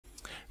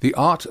The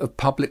Art of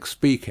Public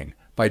Speaking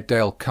by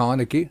Dale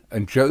Carnegie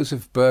and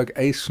Joseph Berg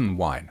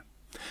Esenwein.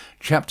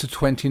 Chapter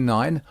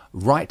 29,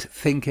 Right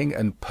Thinking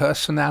and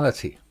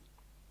Personality.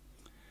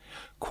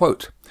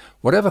 Quote,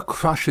 "Whatever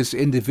crushes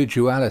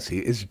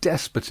individuality is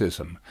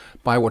despotism,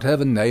 by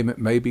whatever name it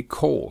may be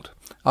called."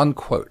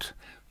 Unquote.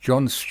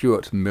 John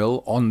Stuart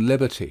Mill on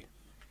Liberty.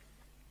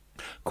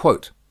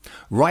 Quote,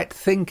 "Right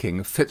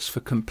thinking fits for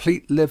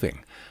complete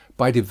living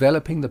by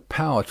developing the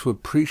power to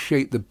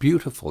appreciate the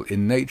beautiful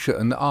in nature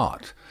and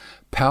art,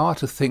 power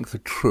to think the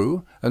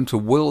true and to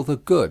will the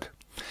good,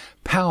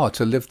 power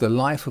to live the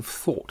life of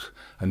thought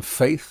and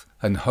faith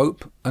and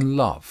hope and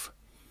love."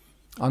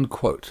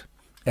 Unquote.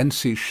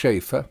 N.C.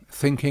 Schaeffer,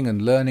 Thinking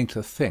and Learning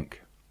to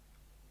Think.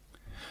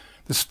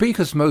 The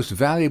speaker's most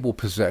valuable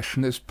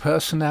possession is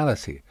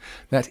personality,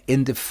 that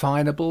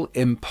indefinable,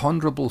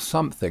 imponderable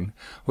something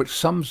which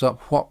sums up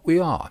what we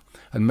are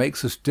and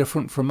makes us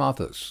different from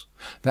others,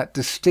 that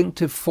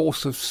distinctive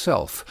force of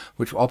self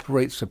which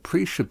operates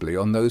appreciably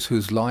on those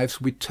whose lives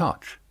we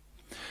touch.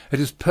 It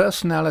is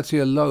personality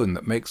alone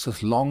that makes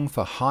us long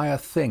for higher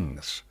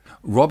things,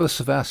 rob us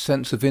of our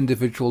sense of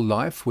individual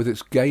life with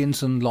its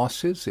gains and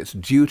losses, its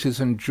duties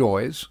and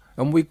joys,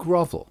 and we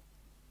grovel.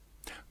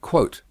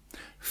 Quote,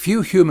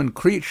 "Few human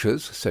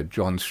creatures," said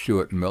John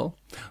Stuart Mill,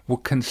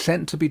 "would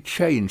consent to be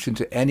changed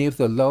into any of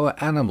the lower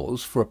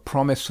animals for a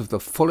promise of the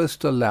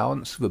fullest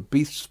allowance of a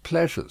beast's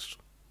pleasures.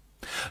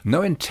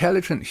 No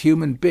intelligent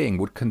human being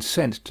would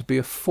consent to be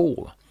a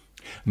fool.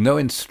 No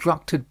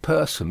instructed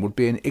person would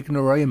be an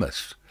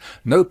ignoramus.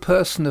 No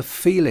person of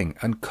feeling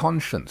and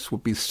conscience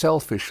would be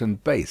selfish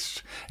and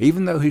base,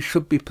 even though he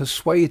should be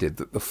persuaded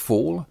that the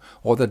fool,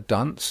 or the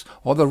dunce,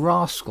 or the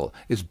rascal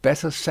is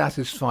better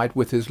satisfied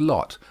with his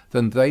lot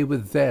than they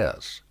with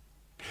theirs.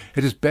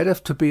 It is better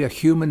to be a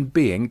human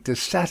being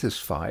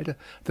dissatisfied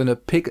than a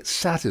pig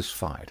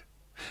satisfied.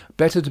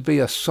 Better to be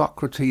a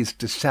Socrates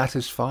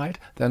dissatisfied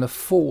than a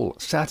fool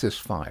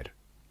satisfied.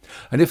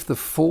 And if the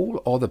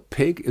fool or the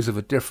pig is of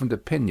a different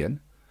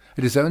opinion,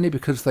 it is only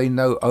because they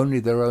know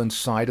only their own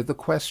side of the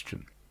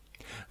question.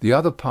 The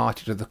other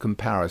party to the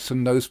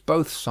comparison knows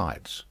both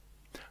sides."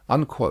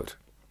 Unquote.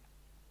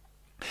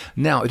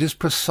 Now, it is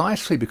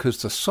precisely because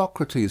the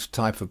Socrates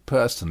type of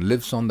person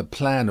lives on the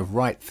plan of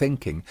right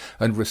thinking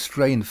and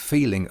restrained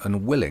feeling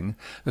and willing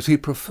that he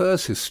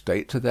prefers his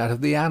state to that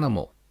of the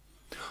animal.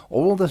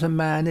 All that a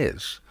man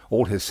is,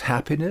 all his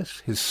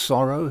happiness, his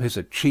sorrow, his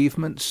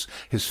achievements,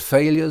 his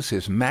failures,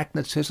 his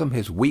magnetism,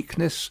 his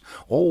weakness,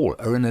 all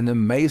are in an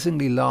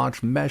amazingly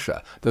large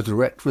measure the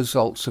direct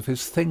results of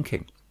his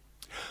thinking.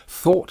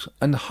 Thought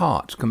and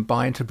heart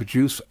combine to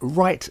produce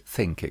right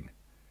thinking.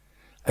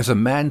 As a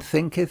man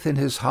thinketh in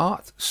his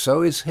heart,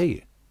 so is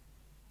he.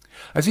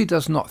 As he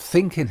does not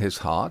think in his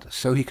heart,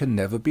 so he can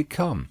never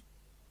become.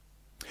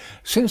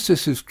 Since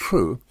this is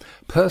true,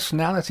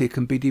 personality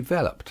can be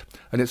developed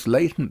and its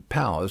latent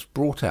powers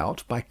brought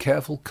out by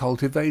careful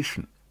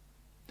cultivation.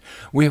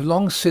 We have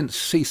long since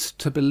ceased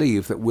to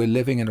believe that we are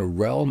living in a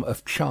realm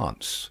of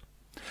chance.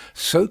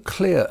 So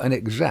clear and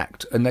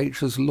exact are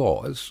nature's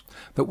laws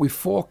that we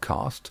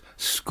forecast,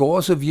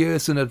 scores of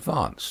years in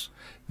advance,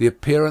 the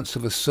appearance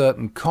of a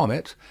certain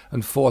comet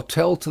and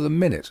foretell to the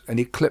minute an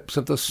eclipse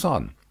of the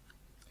sun.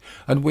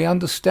 And we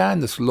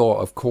understand this law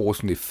of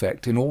cause and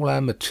effect in all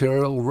our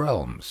material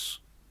realms.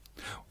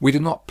 We do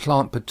not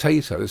plant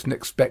potatoes and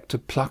expect to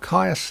pluck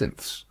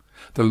hyacinths.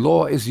 The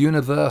law is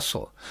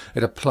universal.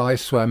 It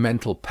applies to our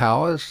mental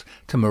powers,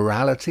 to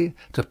morality,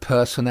 to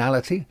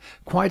personality,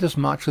 quite as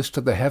much as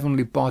to the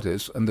heavenly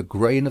bodies and the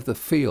grain of the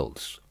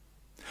fields.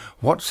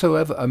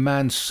 Whatsoever a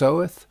man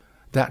soweth,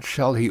 that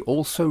shall he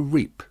also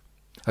reap,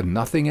 and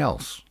nothing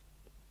else.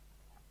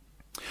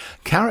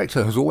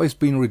 Character has always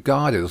been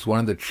regarded as one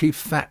of the chief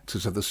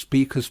factors of the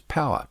speaker's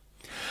power.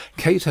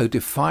 Cato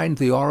defined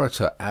the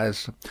orator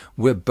as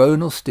vir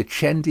bonus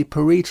dicendi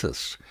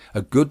peritus,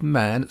 a good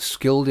man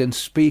skilled in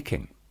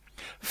speaking.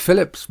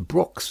 Phillips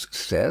Brooks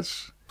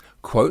says,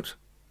 quote,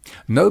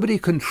 "Nobody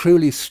can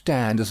truly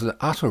stand as an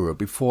utterer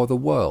before the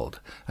world,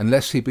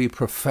 unless he be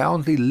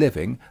profoundly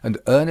living and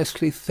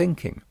earnestly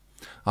thinking."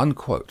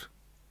 Unquote.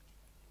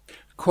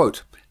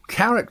 Quote,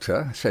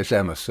 "Character," says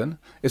Emerson,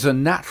 "is a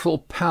natural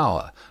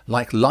power,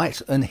 like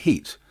light and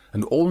heat,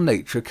 and all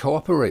nature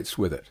cooperates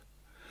with it.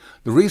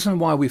 The reason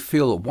why we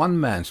feel one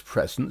man's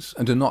presence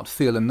and do not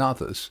feel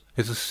another's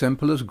is as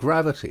simple as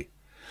gravity.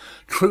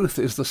 Truth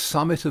is the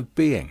summit of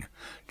being.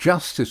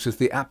 Justice is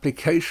the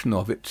application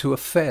of it to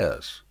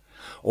affairs.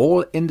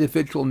 All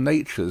individual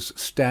natures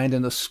stand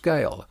in a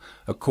scale,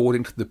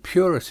 according to the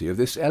purity of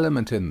this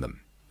element in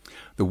them.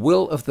 The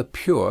will of the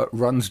pure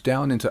runs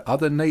down into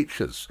other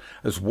natures,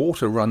 as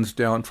water runs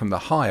down from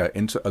the higher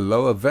into a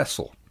lower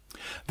vessel.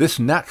 This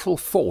natural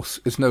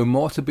force is no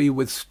more to be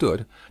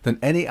withstood than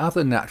any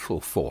other natural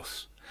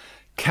force.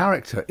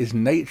 Character is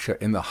nature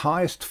in the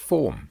highest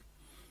form."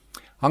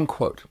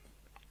 Unquote.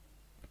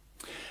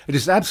 It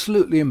is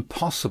absolutely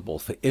impossible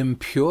for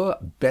impure,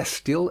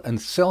 bestial,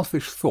 and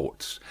selfish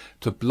thoughts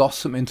to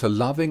blossom into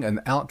loving and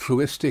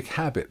altruistic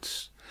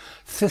habits.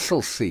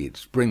 Thistle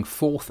seeds bring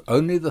forth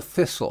only the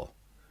thistle.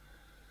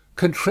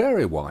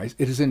 Contrariwise,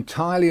 it is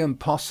entirely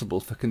impossible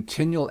for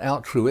continual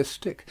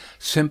altruistic,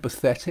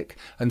 sympathetic,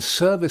 and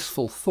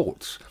serviceful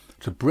thoughts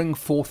to bring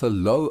forth a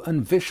low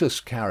and vicious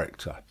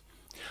character.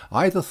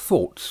 Either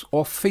thoughts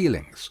or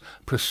feelings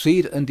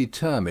precede and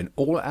determine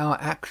all our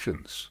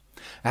actions.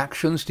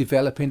 Actions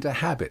develop into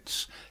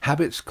habits,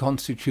 habits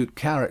constitute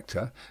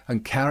character,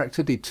 and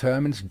character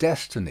determines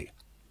destiny.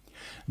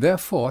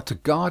 Therefore, to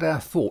guard our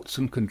thoughts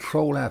and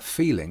control our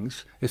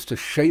feelings is to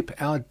shape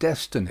our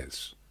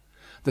destinies.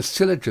 The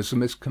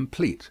syllogism is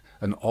complete,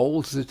 and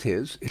old as it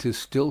is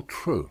still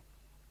true.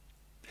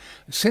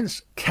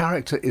 Since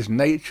character is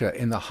nature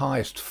in the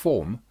highest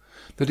form,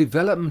 the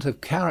development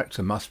of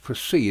character must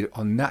proceed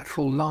on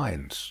natural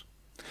lines.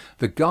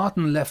 The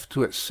garden left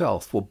to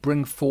itself will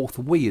bring forth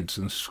weeds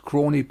and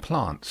scrawny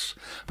plants,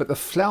 but the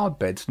flower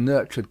beds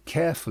nurtured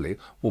carefully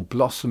will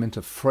blossom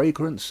into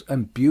fragrance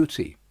and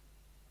beauty.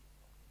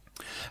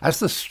 As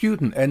the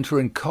student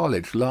entering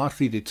college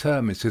largely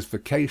determines his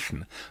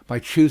vocation by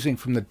choosing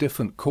from the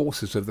different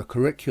courses of the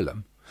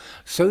curriculum,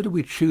 so do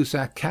we choose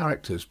our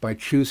characters by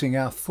choosing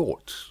our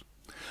thoughts.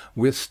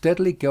 We are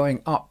steadily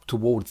going up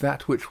toward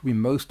that which we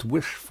most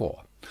wish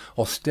for,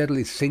 or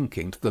steadily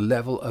sinking to the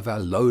level of our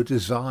low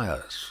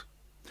desires.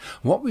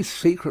 What we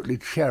secretly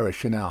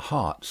cherish in our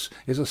hearts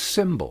is a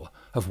symbol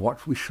of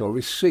what we shall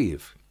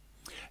receive.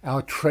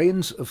 Our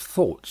trains of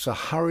thoughts are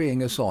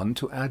hurrying us on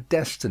to our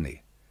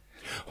destiny.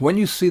 When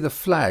you see the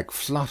flag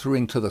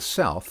fluttering to the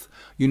south,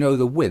 you know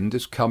the wind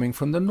is coming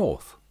from the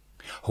north.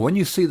 When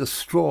you see the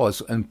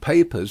straws and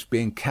papers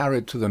being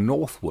carried to the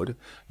northward,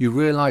 you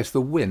realize the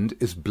wind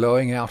is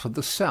blowing out of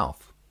the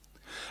south.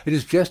 It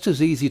is just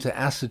as easy to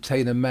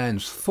ascertain a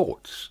man's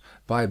thoughts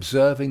by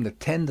observing the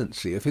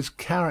tendency of his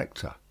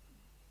character.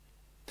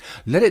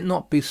 Let it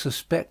not be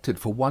suspected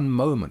for one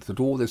moment that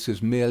all this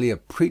is merely a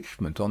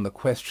preachment on the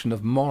question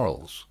of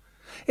morals.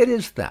 It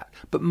is that,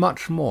 but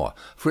much more,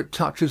 for it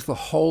touches the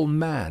whole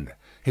man,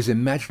 his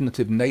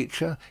imaginative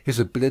nature, his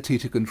ability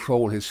to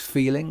control his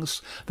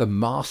feelings, the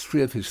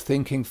mastery of his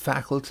thinking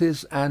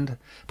faculties, and,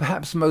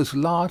 perhaps most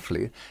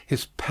largely,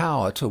 his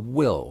power to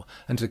will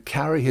and to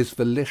carry his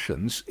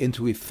volitions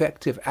into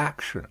effective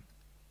action.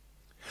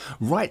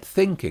 Right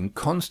thinking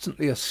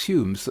constantly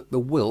assumes that the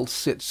will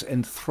sits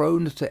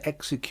enthroned to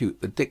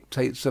execute the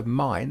dictates of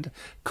mind,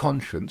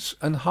 conscience,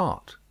 and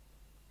heart.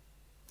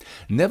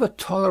 Never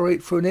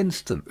tolerate for an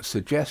instant the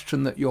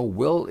suggestion that your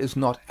will is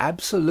not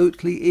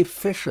absolutely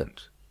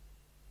efficient.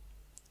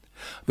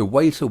 The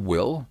way to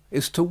will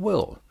is to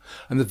will,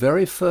 and the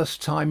very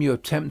first time you are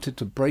tempted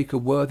to break a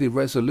worthy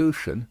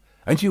resolution,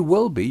 and you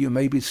will be, you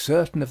may be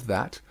certain of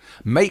that,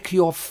 make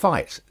your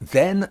fight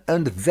then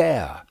and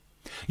there.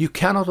 You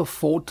cannot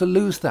afford to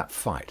lose that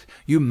fight.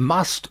 You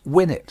must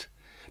win it.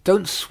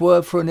 Don't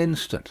swerve for an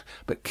instant,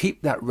 but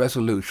keep that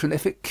resolution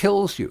if it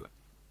kills you.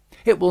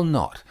 It will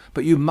not,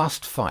 but you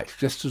must fight,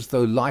 just as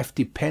though life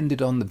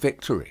depended on the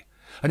victory,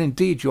 and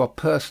indeed your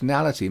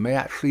personality may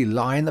actually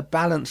lie in the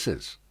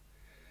balances.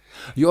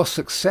 Your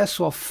success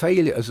or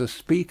failure as a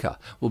speaker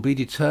will be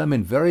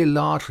determined very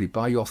largely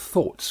by your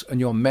thoughts and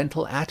your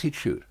mental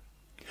attitude.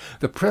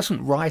 The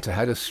present writer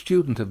had a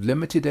student of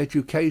limited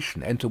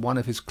education enter one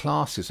of his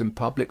classes in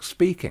public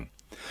speaking.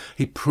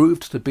 He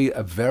proved to be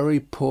a very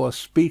poor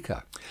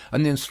speaker,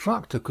 and the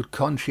instructor could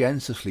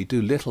conscientiously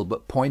do little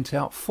but point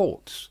out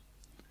faults.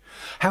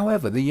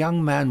 However, the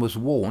young man was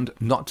warned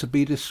not to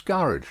be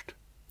discouraged.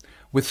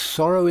 With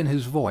sorrow in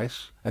his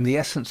voice, and the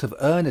essence of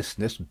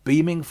earnestness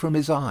beaming from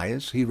his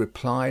eyes, he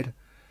replied,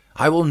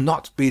 "I will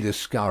not be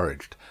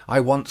discouraged. I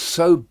want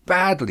so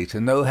badly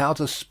to know how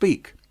to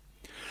speak."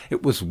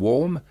 It was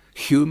warm,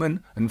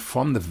 human, and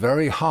from the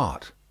very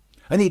heart.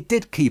 And he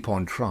did keep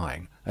on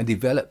trying, and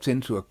developed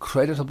into a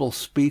creditable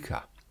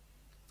speaker.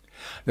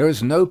 There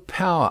is no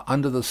power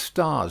under the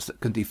stars that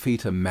can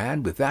defeat a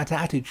man with that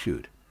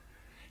attitude.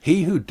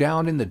 He who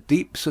down in the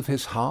deeps of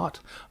his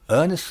heart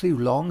earnestly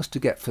longs to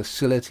get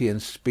facility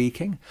in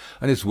speaking,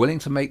 and is willing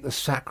to make the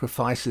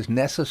sacrifices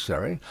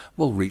necessary,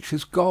 will reach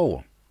his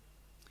goal.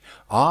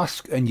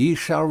 Ask and ye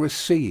shall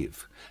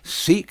receive.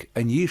 Seek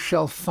and ye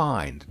shall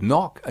find.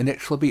 Knock and it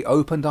shall be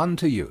opened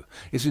unto you,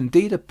 is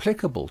indeed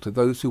applicable to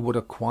those who would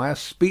acquire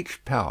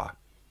speech power.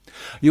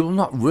 You will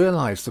not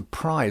realize the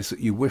prize that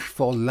you wish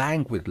for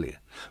languidly,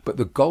 but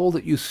the goal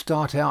that you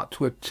start out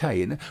to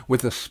attain,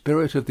 with the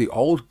spirit of the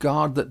old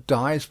guard that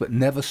dies but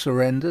never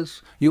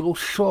surrenders, you will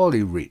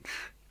surely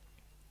reach.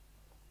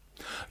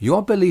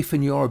 Your belief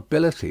in your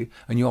ability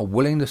and your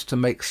willingness to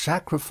make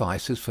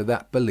sacrifices for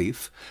that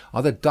belief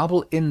are the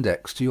double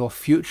index to your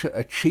future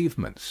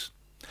achievements.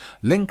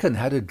 Lincoln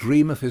had a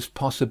dream of his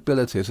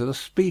possibilities as a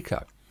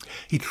speaker.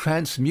 He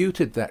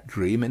transmuted that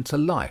dream into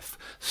life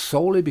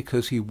solely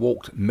because he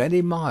walked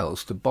many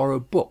miles to borrow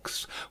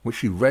books, which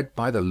he read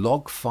by the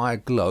log fire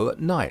glow at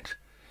night.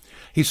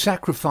 He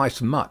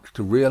sacrificed much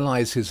to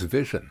realize his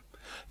vision.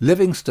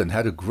 Livingstone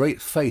had a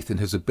great faith in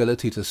his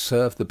ability to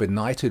serve the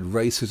benighted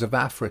races of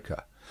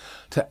Africa.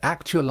 To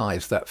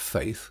actualize that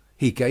faith,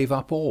 he gave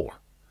up all.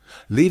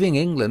 Leaving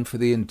England for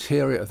the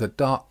interior of the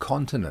Dark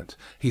Continent,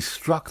 he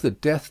struck the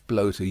death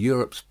blow to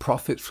Europe's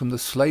profits from the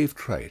slave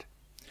trade.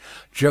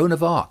 Joan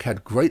of Arc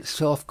had great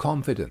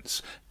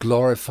self-confidence,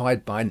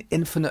 glorified by an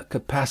infinite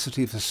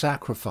capacity for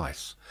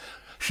sacrifice.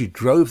 She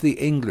drove the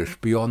English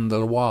beyond the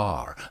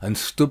Loire and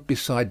stood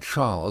beside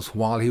Charles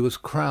while he was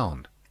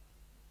crowned.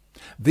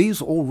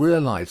 These all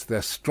realized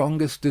their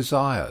strongest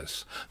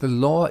desires. The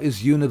law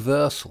is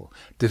universal.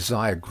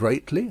 Desire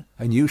greatly,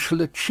 and you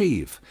shall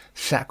achieve.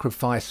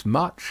 Sacrifice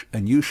much,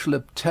 and you shall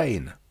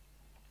obtain.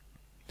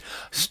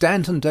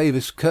 Stanton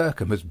Davis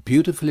Kirkham has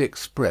beautifully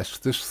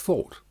expressed this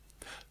thought.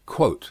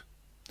 Quote,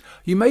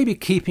 "You may be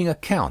keeping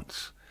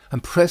accounts,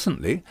 and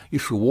presently you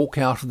shall walk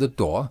out of the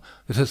door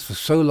that has for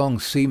so long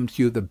seemed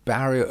to you the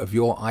barrier of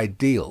your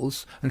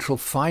ideals, and shall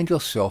find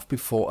yourself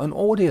before an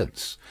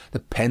audience, the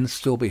pen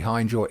still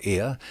behind your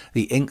ear,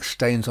 the ink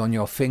stains on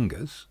your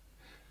fingers,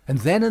 and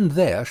then and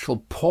there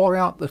shall pour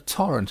out the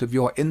torrent of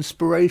your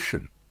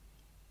inspiration.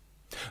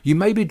 You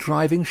may be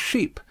driving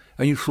sheep,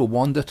 and you shall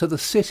wander to the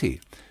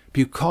city,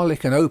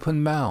 bucolic and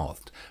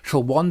open-mouthed,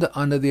 shall wander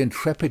under the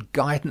intrepid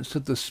guidance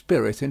of the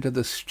Spirit into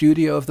the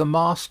studio of the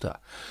Master,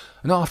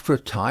 and after a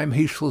time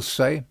he shall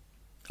say,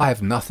 'I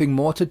have nothing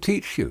more to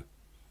teach you.'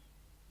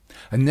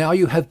 And now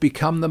you have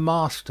become the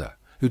Master,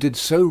 who did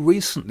so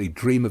recently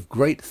dream of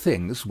great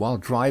things while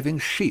driving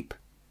sheep.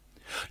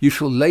 You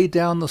shall lay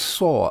down the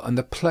saw and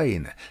the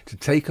plane to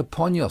take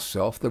upon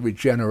yourself the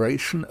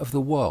regeneration of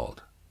the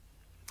world."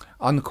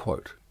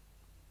 Unquote.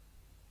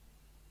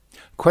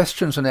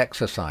 Questions and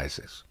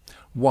exercises.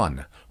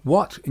 1.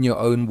 What, in your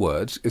own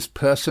words, is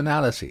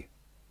personality?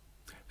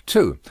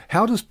 2.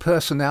 How does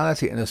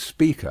personality in a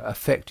speaker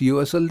affect you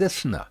as a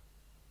listener?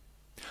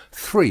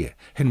 3.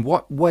 In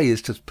what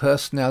ways does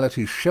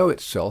personality show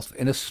itself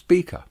in a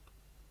speaker?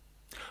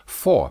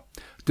 4.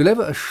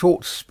 Deliver a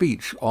short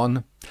speech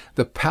on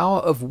the power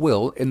of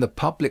will in the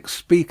public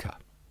speaker.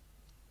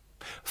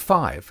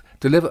 5.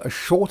 Deliver a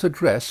short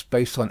address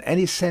based on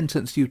any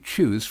sentence you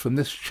choose from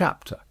this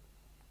chapter.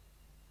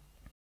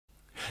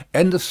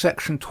 End of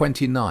section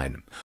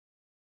 29.